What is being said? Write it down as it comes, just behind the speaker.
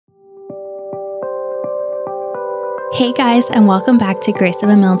Hey guys, and welcome back to Grace of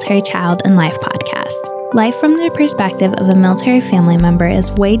a Military Child and Life podcast. Life from the perspective of a military family member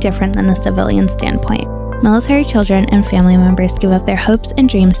is way different than a civilian standpoint. Military children and family members give up their hopes and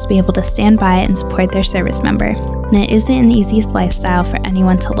dreams to be able to stand by and support their service member, and it isn't an easy lifestyle for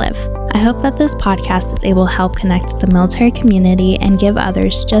anyone to live. I hope that this podcast is able to help connect the military community and give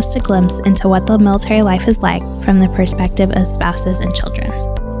others just a glimpse into what the military life is like from the perspective of spouses and children.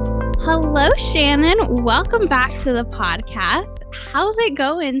 Hello, Shannon. Welcome back to the podcast. How's it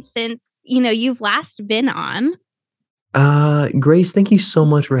going since, you've last been on? Grace, thank you so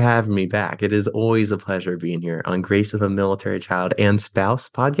much for having me back. It is always a pleasure being here on Grace of a Military Child and Spouse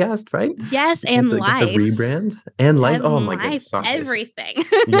podcast, right? Yes, and life. The rebrand and life. Oh my goodness. Everything.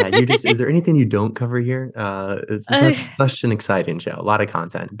 Yeah, is there anything you don't cover here? It's such an exciting show. A lot of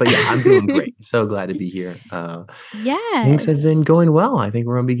content. But yeah, I'm doing great. So glad to be here. Yes. Things have been going well. I think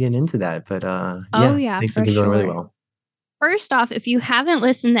we're gonna be getting into that. But things have been going really well. First off, if you haven't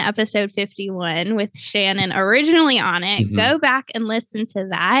listened to episode 51 with Shannon originally on it, go back and listen to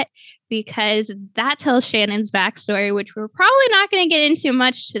that because that tells Shannon's backstory, which we're probably not going to get into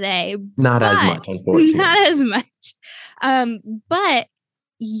much today. Not as much, unfortunately. Not as much. But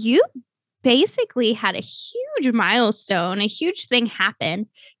you basically had a huge milestone, a huge thing happen.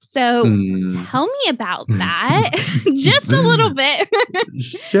 So tell me about that just a little bit.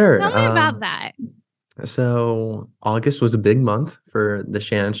 Sure. Tell me about that. So August was a big month for the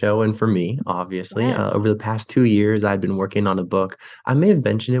Shannon Show and for me, obviously. Yes. Over the past 2 years, I've been working on a book. I may have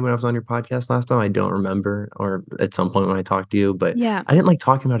mentioned it when I was on your podcast last time. I don't remember, or at some point when I talked to you, but yeah. I didn't like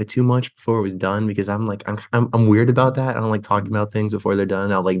talking about it too much before it was done because I'm weird about that. I don't like talking about things before they're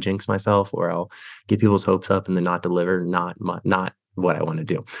done. I'll like jinx myself or I'll get people's hopes up and then not deliver, not what I want to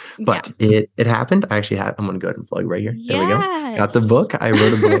do. But it happened. I actually I'm going to go ahead and plug right here. There we go. Got the book. I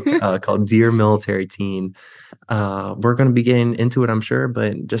wrote a book called Dear Military Teen. We're going to be getting into it, I'm sure,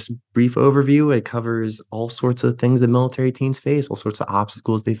 but just brief overview. It covers all sorts of things that military teens face, all sorts of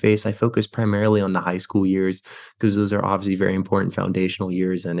obstacles they face. I focus primarily on the high school years because those are obviously very important foundational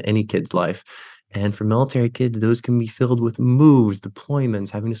years in any kid's life. And for military kids, those can be filled with moves,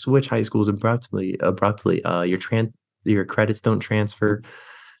 deployments, having to switch high schools abruptly. Your credits don't transfer.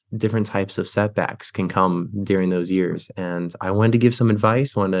 Different types of setbacks can come during those years. And I wanted to give some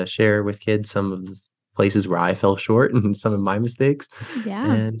advice, wanted to share with kids some of the places where I fell short and some of my mistakes.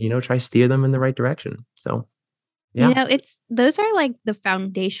 Yeah. And, try to steer them in the right direction. So, yeah. Those are like the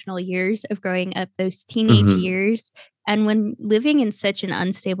foundational years of growing up, those teenage years. And when living in such an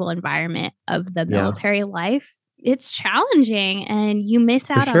unstable environment of the military life, it's challenging and you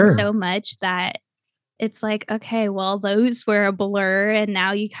miss out on so much that it's like, okay, well, those were a blur. And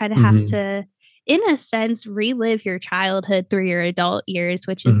now you kind of have to, in a sense, relive your childhood through your adult years,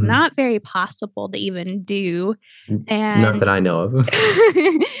 which is not very possible to even do. And not that I know of.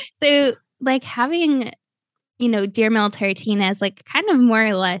 So like having, Dear Military Teen as like kind of more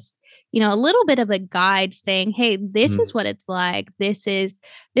or less, a little bit of a guide saying, hey, this is what it's like. This is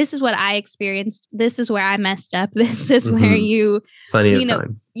what I experienced. This is where I messed up. This is where you, plenty of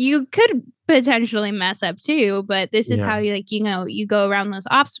times. You could potentially mess up too, but this is how you go around those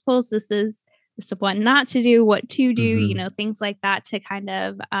obstacles. This is what not to do, what to do, things like that to kind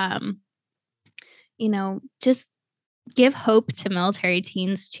of, just give hope to military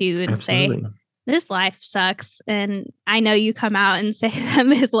teens too and say, this life sucks. And I know you come out and say that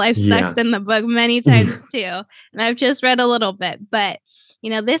this life sucks in the book many times too. And I've just read a little bit, but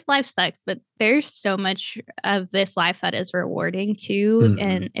this life sucks, but there's so much of this life that is rewarding too.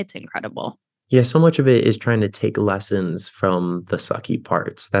 And it's incredible. Yeah, so much of it is trying to take lessons from the sucky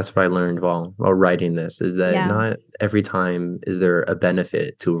parts. That's what I learned while writing this, is that not every time is there a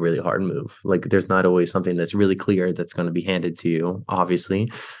benefit to a really hard move. Like there's not always something that's really clear that's going to be handed to you,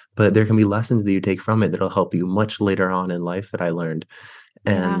 obviously. But there can be lessons that you take from it that'll help you much later on in life that I learned.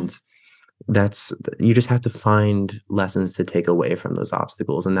 And you just have to find lessons to take away from those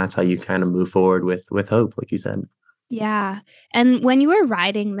obstacles. And that's how you kind of move forward with hope, like you said. Yeah. And when you were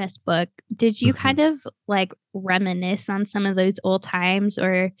writing this book, did you kind of like reminisce on some of those old times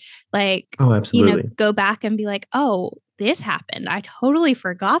or like, absolutely. Go back and be like, oh, this happened. I totally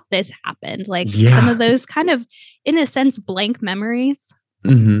forgot this happened. Like some of those kind of, in a sense, blank memories.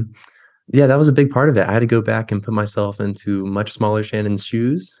 Yeah, that was a big part of it. I had to go back and put myself into much smaller Shannon's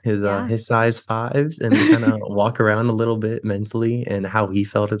shoes, his size 5s, and kind of walk around a little bit mentally and how he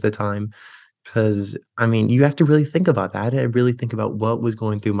felt at the time. Because, you have to really think about that. I had to really think about what was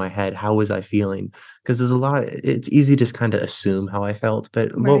going through my head. How was I feeling? Because it's easy to just kind of assume how I felt,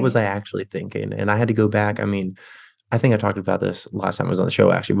 but what was I actually thinking? And I had to go back. I think I talked about this last time I was on the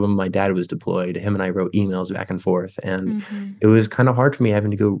show, actually. When my dad was deployed, him and I wrote emails back and forth. And Mm-hmm. it was kind of hard for me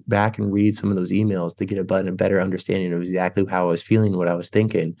having to go back and read some of those emails to get a better understanding of exactly how I was feeling, what I was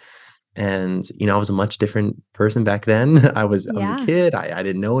thinking. And, I was a much different person back then. I was a Yeah. kid. I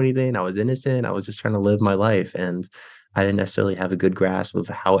didn't know anything. I was innocent. I was just trying to live my life. And I didn't necessarily have a good grasp of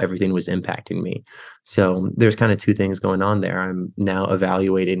how everything was impacting me. So there's kind of two things going on there. I'm now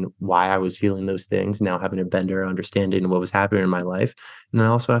evaluating why I was feeling those things, now having a better understanding of what was happening in my life. And I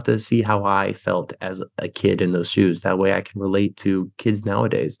also have to see how I felt as a kid in those shoes. That way I can relate to kids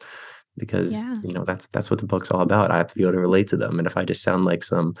nowadays, because Yeah. that's what the book's all about. I have to be able to relate to them. And if I just sound like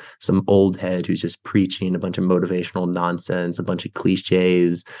some old head who's just preaching a bunch of motivational nonsense, a bunch of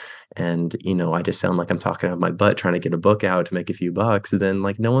cliches, and I just sound like I'm talking out of my butt trying to get a book out to make a few bucks, then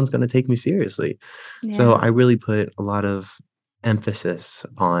like no one's going to take me seriously. So Yeah. I really put a lot of emphasis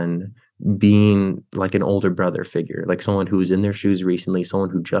on being like an older brother figure, like someone who was in their shoes recently, someone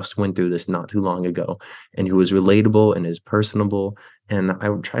who just went through this not too long ago, and who was relatable and is personable. And I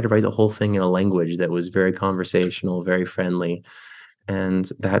would try to write the whole thing in a language that was very conversational, very friendly.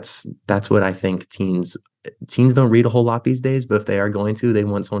 And that's what I think teens don't read a whole lot these days, but if they are going to, they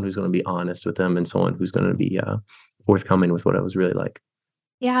want someone who's going to be honest with them and someone who's going to be forthcoming with what it was really like.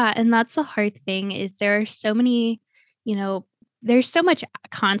 Yeah, and that's the hard thing is there are so many, you know, there's so much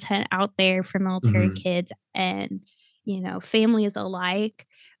content out there for military Mhm. kids and, families alike.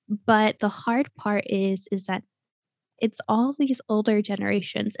 But the hard part is that it's all these older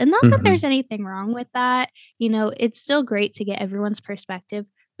generations. And not that there's Mhm. anything wrong with that. It's still great to get everyone's perspective,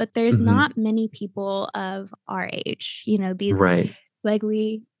 but there's Mhm. not many people of our age. These Right. like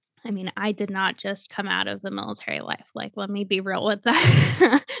I did not just come out of the military life. Like, let me be real with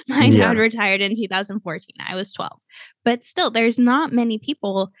that. My dad Yeah. retired in 2014. I was 12. But still, there's not many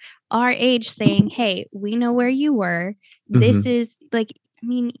people our age saying, hey, we know where you were. This Mhm. is like,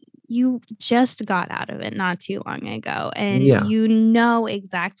 you just got out of it not too long ago, and Yeah. you know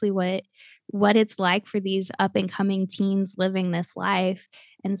exactly what it's like for these up and coming teens living this life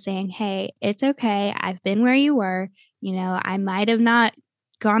and saying, hey, it's okay. I've been where you were. I might have not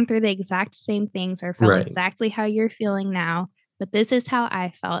gone through the exact same things or felt Right. exactly how you're feeling now, but this is how I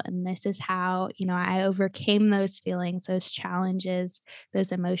felt. And this is how, I overcame those feelings, those challenges,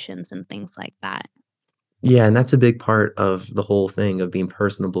 those emotions, and things like that. Yeah, and that's a big part of the whole thing of being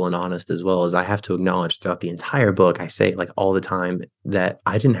personable and honest as well. As I have to acknowledge throughout the entire book, I say like all the time that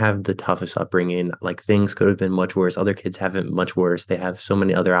I didn't have the toughest upbringing. Like things could have been much worse. Other kids have it much worse. They have so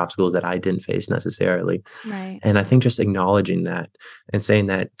many other obstacles that I didn't face necessarily. Right. And I think just acknowledging that and saying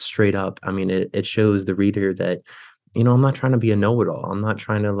that straight up, I mean, it shows the reader that I'm not trying to be a know-it-all. I'm not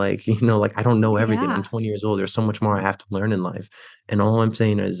trying to like, like I don't know everything. I'm Yeah. 20 years old. There's so much more I have to learn in life. And all I'm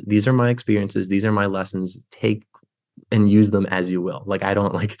saying is these are my experiences, these are my lessons. Take and use them as you will. Like I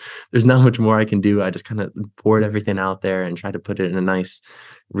don't like there's not much more I can do. I just kind of poured everything out there and try to put it in a nice,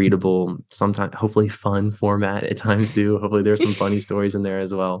 readable, sometimes hopefully fun format at times too. Hopefully there's some funny stories in there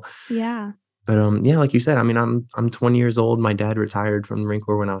as well. Yeah. But yeah, like you said, I mean, I'm 20 years old. My dad retired from the Marine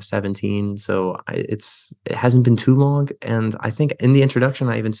Corps when I was 17, so it hasn't been too long. And I think in the introduction,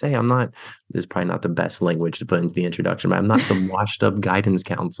 I even say I'm not. This is probably not the best language to put into the introduction, but I'm not some washed up guidance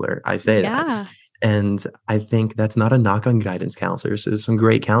counselor. I say that, Yeah. and I think that's not a knock on guidance counselors. There's some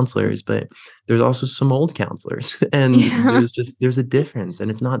great counselors, but there's also some old counselors, and Yeah. there's a difference, and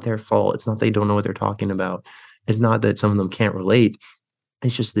it's not their fault. It's not they don't know what they're talking about. It's not that some of them can't relate.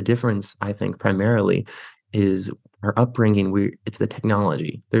 It's just the difference, I think, primarily is our upbringing. It's the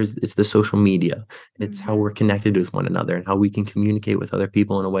technology. It's the social media. It's how Mhm. we're connected with one another and how we can communicate with other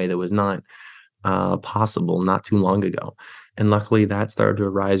people in a way that was not possible not too long ago. And luckily, that started to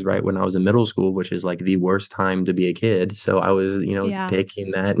arise right when I was in middle school, which is like the worst time to be a kid. So I was, Yeah. taking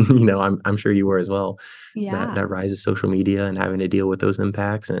that. I'm sure you were as well. Yeah. That rise of social media and having to deal with those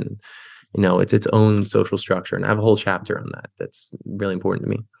impacts, and it's its own social structure. And I have a whole chapter on that. That's really important to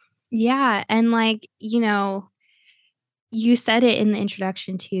me. Yeah, and, you said it in the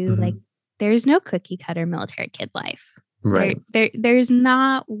introduction too, like, Mhm. there's no cookie cutter military kid life. Right. There's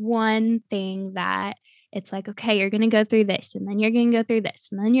not one thing that it's like, "Okay, you're gonna go through this, and then you're gonna go through this,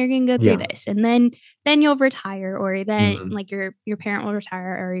 and then you're gonna go through Yeah. this, and then you'll retire, or then, Mhm. like, your parent will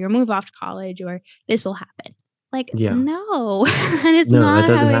retire, or you'll move off to college, or this will happen." Like, Yeah. no, that is No, that not how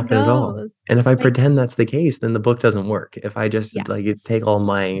doesn't it happen at all. goes. And if I Like, pretend that's the case, then the book doesn't work. If I yeah, just like it's take all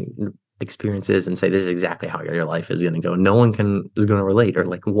my experiences and say this is exactly how your life is going to go, no one is going to relate, or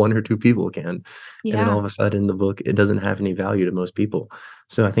like one or two people can. And then all yeah. of a sudden the book, it doesn't have any value to most people.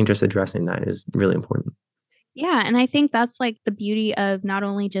 So I think just addressing that is really important. Yeah, and I think that's, like, the beauty of not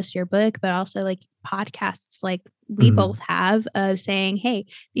only just your book, but also, like, podcasts like we both have of saying, hey,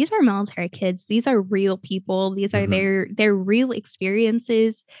 these are military kids. These are real people. These are their real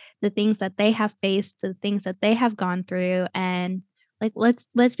experiences, the things that they have faced, the things that they have gone through. And like,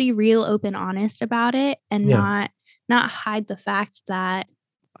 let's be real, open, honest about it, and not hide the fact that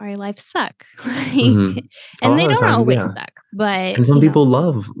our lives suck. And they don't always suck, but and some people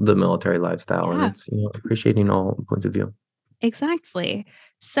love the military lifestyle, and it's, appreciating all points of view. Exactly.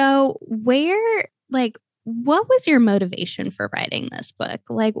 So what was your motivation for writing this book?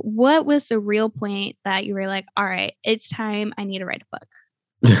 Like, what was the real point that you were like, all right, it's time, I need to write a book?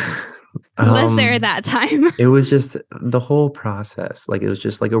 Was there that time? It was just the whole process. Like, it was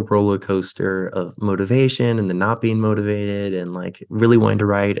just like a roller coaster of motivation, and then not being motivated, and like really wanting to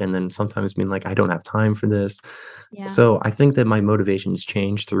write, and then sometimes being like, I don't have time for this. Yeah. So I think that my motivations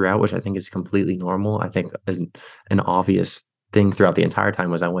changed throughout, which I think is completely normal. I think an obvious thing throughout the entire time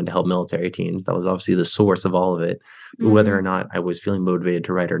was I wanted to help military teens. That was obviously the source of all of it. Whether or not I was feeling motivated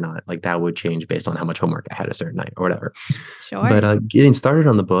to write or not, like that would change based on how much homework I had a certain night or whatever. Sure. But getting started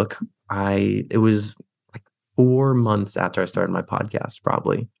on the book, it was like 4 months after I started my podcast,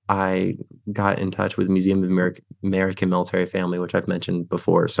 probably. I got in touch with Museum of American Military Family, which I've mentioned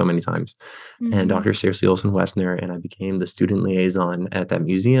before so many times, and Dr. Circe Olson Wessner, and I became the student liaison at that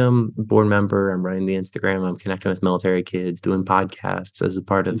museum, board member. I'm running the Instagram. I'm connecting with military kids, doing podcasts as a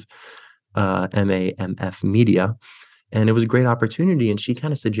part of MAMF Media. And it was a great opportunity. And she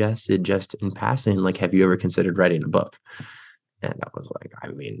kind of suggested, just in passing, like, have you ever considered writing a book? And I was like, I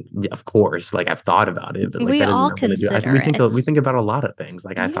mean, of course, like, I've thought about it, but like, we that all doesn't consider we think about a lot of things.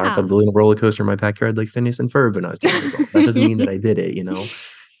 Like, I thought of building a roller coaster in my backyard, like Phineas and Ferb, when I was 10 years old. That doesn't mean that I did it,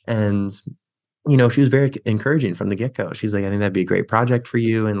 And she was very encouraging from the get-go. She's like, I think that'd be a great project for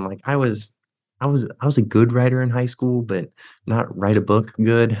you. And like, I was a good writer in high school, but not write a book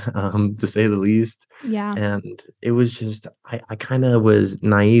good, to say the least. Yeah. And it was just, I kind of was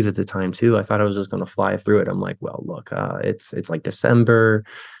naive at the time too. I thought I was just going to fly through it. I'm like, well, look, it's like December.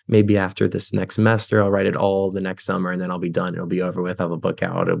 Maybe after this next semester, I'll write it all the next summer, and then I'll be done. It'll be over with. I'll have a book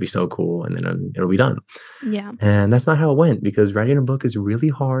out. It'll be so cool. And then it'll be done. Yeah. And that's not how it went, because writing a book is really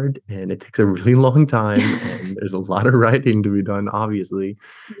hard, and it takes a really long time, and there's a lot of writing to be done, obviously.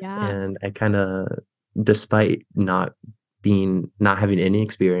 Yeah. And I kind of, despite not having any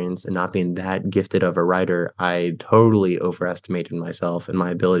experience and not being that gifted of a writer, I totally overestimated myself and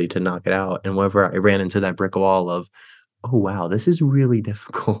my ability to knock it out. And whenever I ran into that brick wall of, oh wow, this is really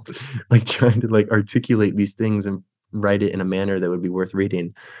difficult, like trying to like articulate these things and write it in a manner that would be worth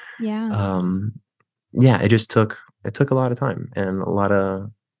reading. Yeah. It took a lot of time and a lot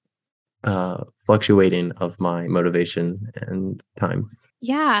of fluctuating of my motivation and time.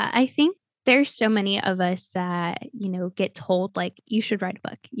 Yeah, I think there's so many of us that, get told like, you should write a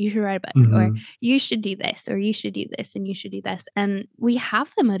book, or you should do this, or you should do this, and you should do this. And we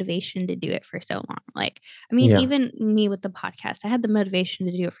have the motivation to do it for so long. Like, I mean, even me with the podcast, I had the motivation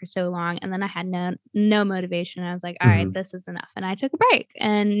to do it for so long. And then I had no motivation. I was like, all right, this is enough. And I took a break,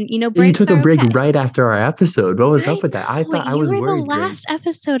 and, you took a break right after our episode. What was up with that? I thought I was worried. You were the last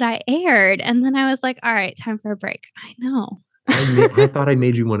episode I aired. And then I was like, all right, time for a break. I know. I thought I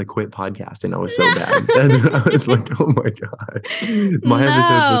made you want to quit podcasting. I was so bad. I was like, oh my God. My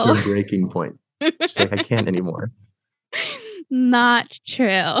episode was your breaking point. She's like, I can't anymore. Not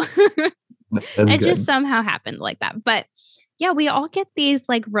true. It just somehow happened like that. But yeah, we all get these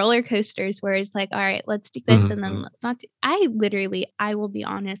like roller coasters where it's like, all right, let's do this, and then let's not do. I will be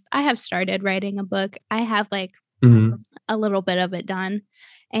honest, I have started writing a book. I have like a little bit of it done,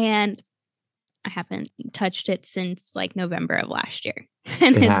 and I haven't touched it since like November of last year,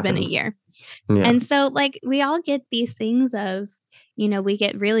 and it's been a year. Yeah. And so like, we all get these things of, we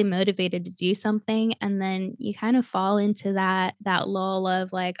get really motivated to do something, and then you kind of fall into that lull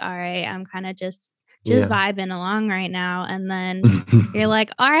of like, all right, I'm kind of just vibing along right now. And then you're like,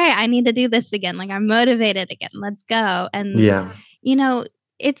 all right, I need to do this again. Like, I'm motivated again. Let's go. And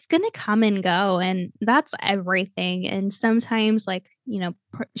it's going to come and go, and that's everything. And sometimes like,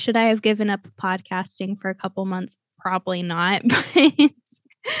 should I have given up podcasting for a couple months? Probably not. But, I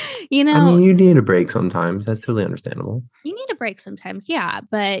mean, you need a break sometimes. That's totally understandable. You need a break sometimes. Yeah.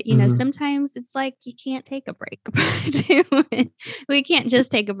 But, sometimes it's like, you can't take a break. We can't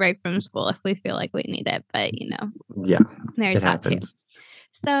just take a break from school if we feel like we need it. But, there's that too.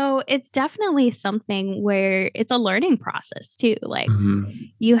 So it's definitely something where it's a learning process too. Like,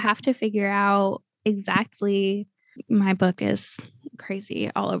 you have to figure out exactly. My book is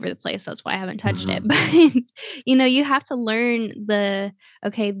crazy all over the place. That's why I haven't touched it. But, you have to learn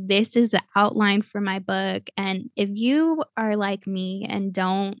this is the outline for my book. And if you are like me and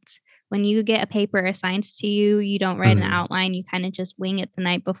don't when you get a paper assigned to you, you don't write an Mhm. outline, you kind of just wing it the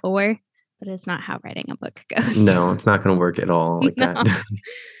night before. That is not how writing a book goes. No, it's not gonna work at all like No. that.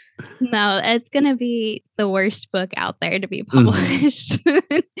 No, it's gonna be the worst book out there to be Mhm. published.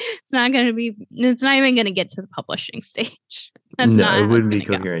 It's not even gonna get to the publishing stage. That's No, it not how it's wouldn't be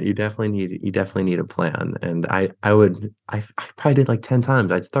gonna go. coherent. You definitely need a plan. And I probably did like 10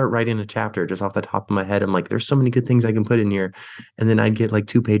 times. I'd start writing a chapter just off the top of my head. I'm like, there's so many good things I can put in here. And then I'd get like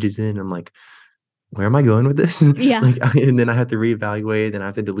 2 pages in. I'm like, where am I going with this? Yeah. Like, and then I have to reevaluate and I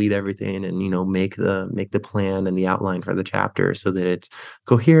have to delete everything and, make the plan and the outline for the chapter so that it's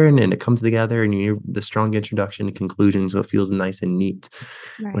coherent and it comes together and you the strong introduction and conclusion. So it feels nice and neat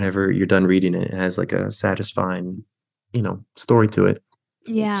Right. whenever you're done reading it. It has like a satisfying, story to it.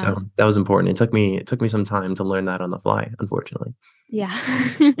 Yeah. So that was important. It took me some time to learn that on the fly, unfortunately. Yeah.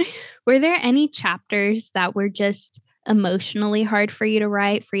 Were there any chapters that were just emotionally hard for you to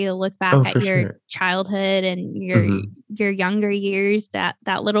write, for you to look back Oh, at for your sure. childhood and Mhm. your younger years, that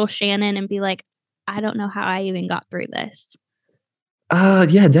little Shannon, and be like, "I don't know how I even got through this."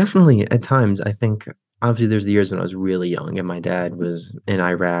 Yeah, definitely. At times, I think obviously there's the years when I was really young and my dad was in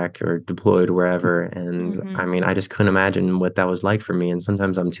Iraq or deployed wherever, and I Mhm. mean, I just couldn't imagine what that was like for me. And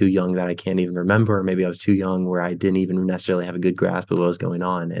sometimes I'm too young that I can't even remember, or maybe I was too young where I didn't even necessarily have a good grasp of what was going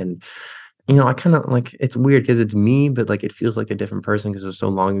on. And I kind of like it's weird because it's me, but like it feels like a different person because it was so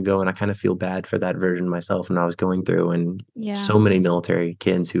long ago, and I kind of feel bad for that version of myself when I was going through, and Yeah. so many military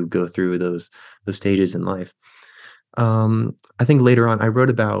kids who go through those stages in life. I think later on, I wrote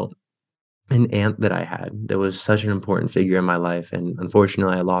about an aunt that I had that was such an important figure in my life, and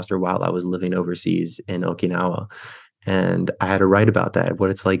unfortunately, I lost her while I was living overseas in Okinawa. And I had to write about that, what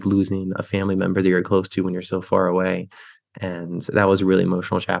it's like losing a family member that you're close to when you're so far away. And that was a really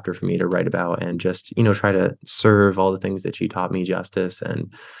emotional chapter for me to write about and just, try to serve all the things that she taught me justice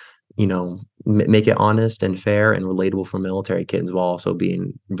and, make it honest and fair and relatable for military kids while also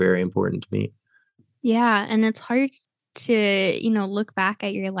being very important to me. Yeah, and it's hard to, look back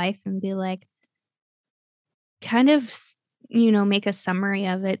at your life and be like, kind of, make a summary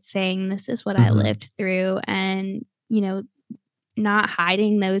of it saying, "This is what I Mhm. lived through," and, not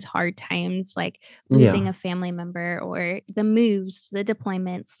hiding those hard times, like losing Yeah. a family member or the moves, the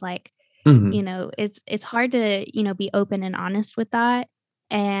deployments, like, Mhm. it's hard to, be open and honest with that.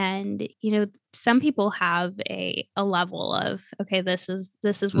 And, some people have a level of, okay, this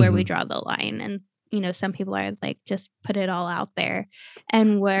is where we Mhm. draw the line. And, some people are like, just put it all out there.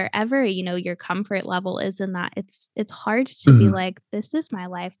 And wherever, your comfort level is in that, it's hard to be Mhm. like, this is my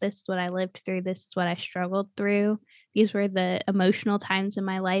life. This is what I lived through. This is what I struggled through. These were the emotional times in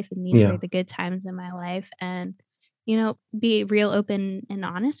my life, and these were Yeah. the good times in my life. And, be real open and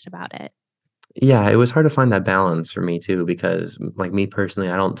honest about it. Yeah, it was hard to find that balance for me too because, like, me personally,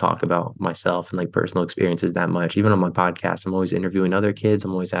 I don't talk about myself and, like, personal experiences that much. Even on my podcast, I'm always interviewing other kids,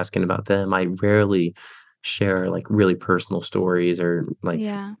 I'm always asking about them. I rarely share, like, really personal stories or, like,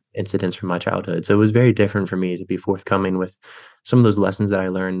 Yeah. incidents from my childhood. So it was very different for me to be forthcoming with some of those lessons that I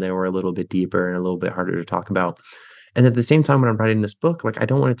learned. They were a little bit deeper and a little bit harder to talk about. And at the same time, when I'm writing this book, like, I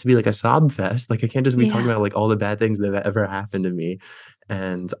don't want it to be like a sob fest. Like, I can't just be talking Yeah. about, like, all the bad things that have ever happened to me.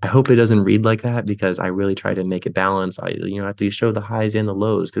 And I hope it doesn't read like that because I really try to make it balanced. I, have to show the highs and the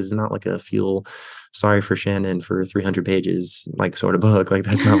lows because it's not like a feel sorry for Shannon for 300 pages, like, sort of book. Like,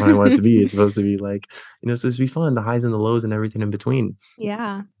 that's not what I want it to be. It's supposed to be like, it's supposed to be fun, the highs and the lows and everything in between.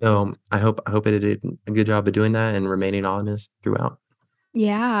 Yeah. So I hope it did a good job of doing that and remaining honest throughout.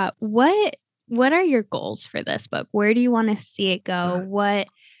 Yeah. What are your goals for this book? Where do you wanna see it go?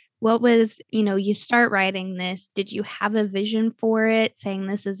 What was, you start writing this, did you have a vision for it saying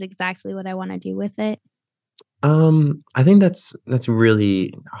this is exactly what I wanna do with it? I think that's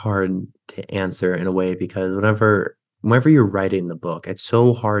really hard to answer in a way because whenever you're writing the book, it's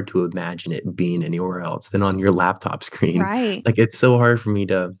so hard to imagine it being anywhere else than on your laptop screen. Right. Like, it's so hard for me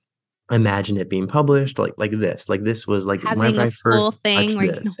to imagine it being published like this. Like, this was like Having whenever a I full first thing touched where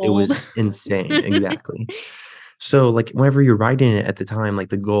you can this, it hold. was insane. Exactly. So, like, whenever you're writing it at the time, like,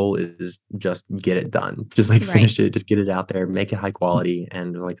 the goal is just get it done. Just, like, Right. finish it, just get it out there, make it high quality,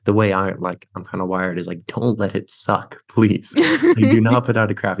 and, like, the way I'm kinda wired is, like, don't let it suck, please. Like, do not put out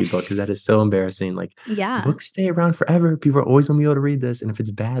a crappy book because that is so embarrassing, like, Yeah. books stay around forever, people are always gonna be able to read this, and if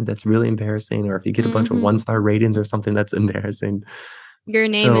it's bad, that's really embarrassing, or if you get a bunch of Mhm. one-star ratings or something, that's embarrassing. Your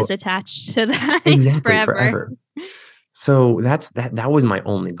name is So attached to that exactly, forever. forever. So that was my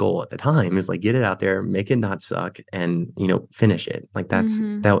only goal at the time is, like, get it out there, make it not suck, and, finish it. Like,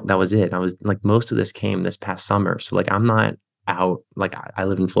 Mhm. that was it. I was like, most of this came this past summer, so, like, I'm not out. Like I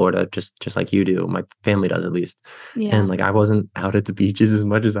live in Florida, just like you do. My family does, at least. Yeah. And like I wasn't out at the beaches as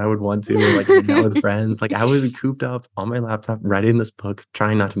much as I would want to, or like hanging out with friends. Like I was cooped up on my laptop writing this book,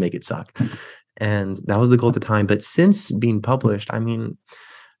 trying not to make it suck. And that was the goal at the time. But since being published, I mean,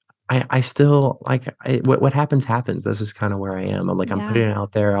 I still like what happens. This is kind of where I am. I'm like, I'm putting it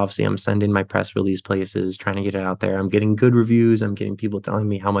out there. Obviously, I'm sending my press release places, trying to get it out there. I'm getting good reviews. I'm getting people telling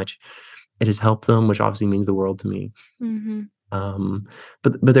me how much it has helped them, which obviously means the world to me.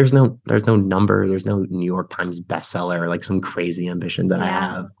 But there's no number. There's no New York Times bestseller, like some crazy ambition that I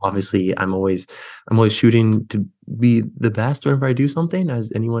have. Obviously, I'm always shooting to be the best whenever I do something,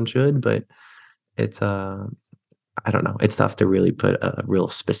 as anyone should. But it's I don't know. It's tough to really put a real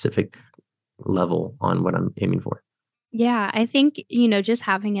specific level on what I'm aiming for. Yeah, I think, just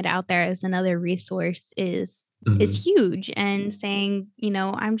having it out there as another resource is huge, and saying,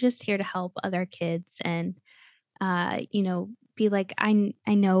 I'm just here to help other kids, and, be like, I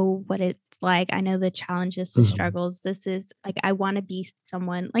know what it's like. I know the challenges, the struggles. This is like, I want to be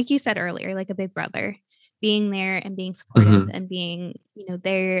someone, like you said earlier, like a big brother, being there and being supportive and being,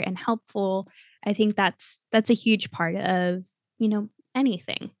 there and helpful. I think that's a huge part of,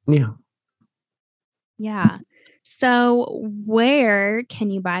 anything. Yeah. Yeah. So where can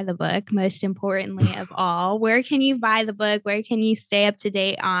you buy the book? Most importantly of all, where can you buy the book? Where can you stay up to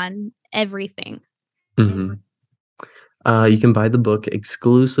date on everything? You can buy the book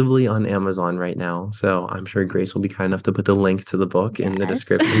exclusively on Amazon right now. So I'm sure Grace will be kind enough to put the link to the book in the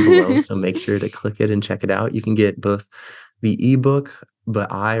description below. So make sure to click it and check it out. You can get both the ebook,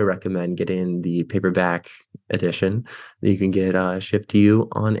 but I recommend getting the paperback edition that you can get shipped to you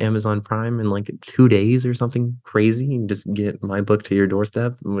on Amazon Prime in like 2 days or something crazy. You can just get my book to your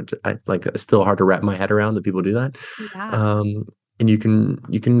doorstep, which I like. It's still hard to wrap my head around that people do that. Yeah. And you can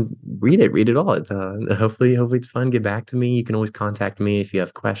read it all. It's hopefully it's fun. Get back to me. You can always contact me if you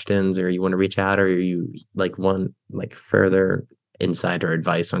have questions, or you want to reach out, or you like want like further insight or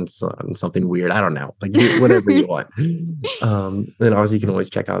advice on something weird. I don't know, like whatever you want. And obviously you can always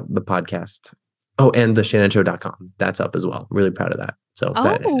check out the podcast. Oh, and the shannonshow.com. That's up as well. Really proud of that. So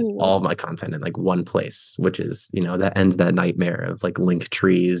that is all of my content in like one place, which is, that ends that nightmare of like link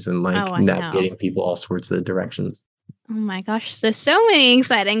trees and like navigating people all sorts of directions. Oh my gosh. So many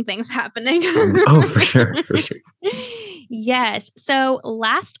exciting things happening. Oh, for sure. Yes. So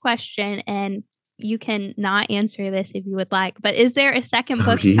last question, and you can not answer this if you would like, but is there a second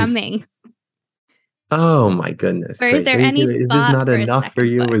book coming? Oh my goodness. Or is there any is this not enough for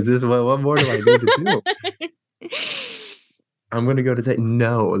you? Book? Is this what more do I need to do? I'm going to go to say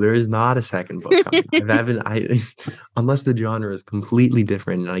no, there is not a second book coming. Unless the genre is completely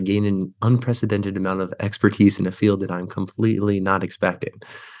different and I gain an unprecedented amount of expertise in a field that I'm completely not expecting,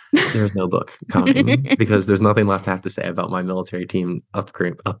 there's no book coming, because there's nothing left I have to say about my military team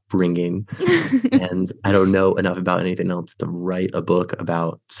upbringing. And I don't know enough about anything else to write a book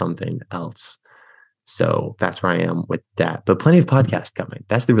about something else. So that's where I am with that. But plenty of podcasts coming.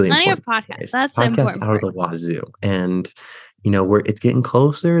 That's the really important. Plenty of podcasts. That's the important out of the wazoo. And it's getting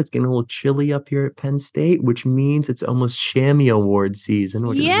closer. It's getting a little chilly up here at Penn State, which means it's almost Shammy Award season,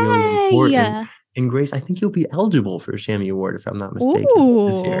 which is really important. And Grace, I think you'll be eligible for a Shammy Award if I'm not mistaken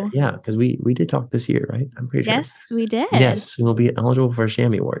this year. Yeah, because we did talk this year, right? I'm pretty sure. Yes, we did. Yes, so you'll be eligible for a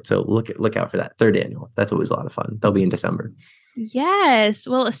Shammy Award. So look out for that. 3rd annual. That's always a lot of fun. They'll be in December. Yes.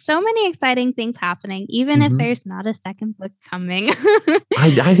 Well, so many exciting things happening, even if there's not a second book coming. I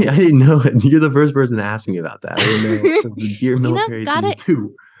didn't know. You're the first person to ask me about that. I didn't know. Dear military team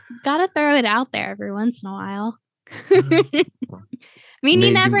too. Gotta throw it out there every once in a while. I mean,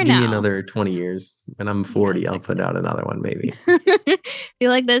 you never know. Give me another 20 years. When I'm 40, I'll put out another one, maybe. I feel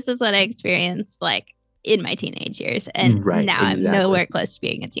like this is what I experienced like in my teenage years. And now I'm nowhere close to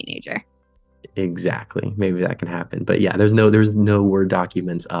being a teenager. Exactly. Maybe that can happen. But yeah, there's no Word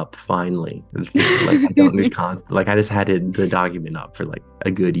documents up finally. It's like I don't need like I just had the document up for like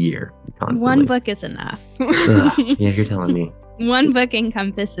a good year. Constantly. One book is enough. Yeah, you're telling me. One book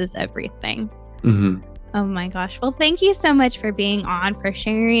encompasses everything. Oh my gosh. Well, thank you so much for being on, for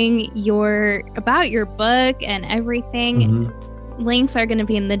sharing about your book and everything. Links are going to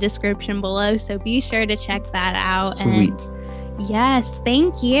be in the description below, so be sure to check that out. Sweet. And yes,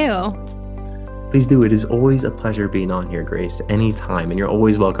 thank you. Please do. It is always a pleasure being on here, Grace, anytime. And you're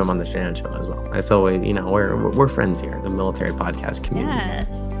always welcome on the Shannon Show as well. It's always, we're friends here, the military podcast community.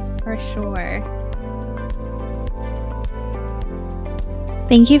 Yes, for sure.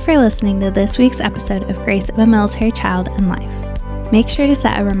 Thank you for listening to this week's episode of Grace of a Military Child and Life. Make sure to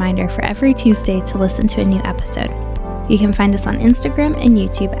set a reminder for every Tuesday to listen to a new episode. You can find us on Instagram and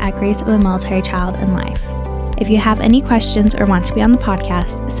YouTube at Grace of a Military Child and Life. If you have any questions or want to be on the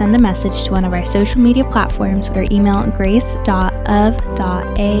podcast, send a message to one of our social media platforms or email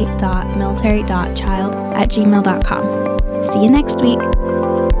grace.of.a.military.child@gmail.com. See you next week.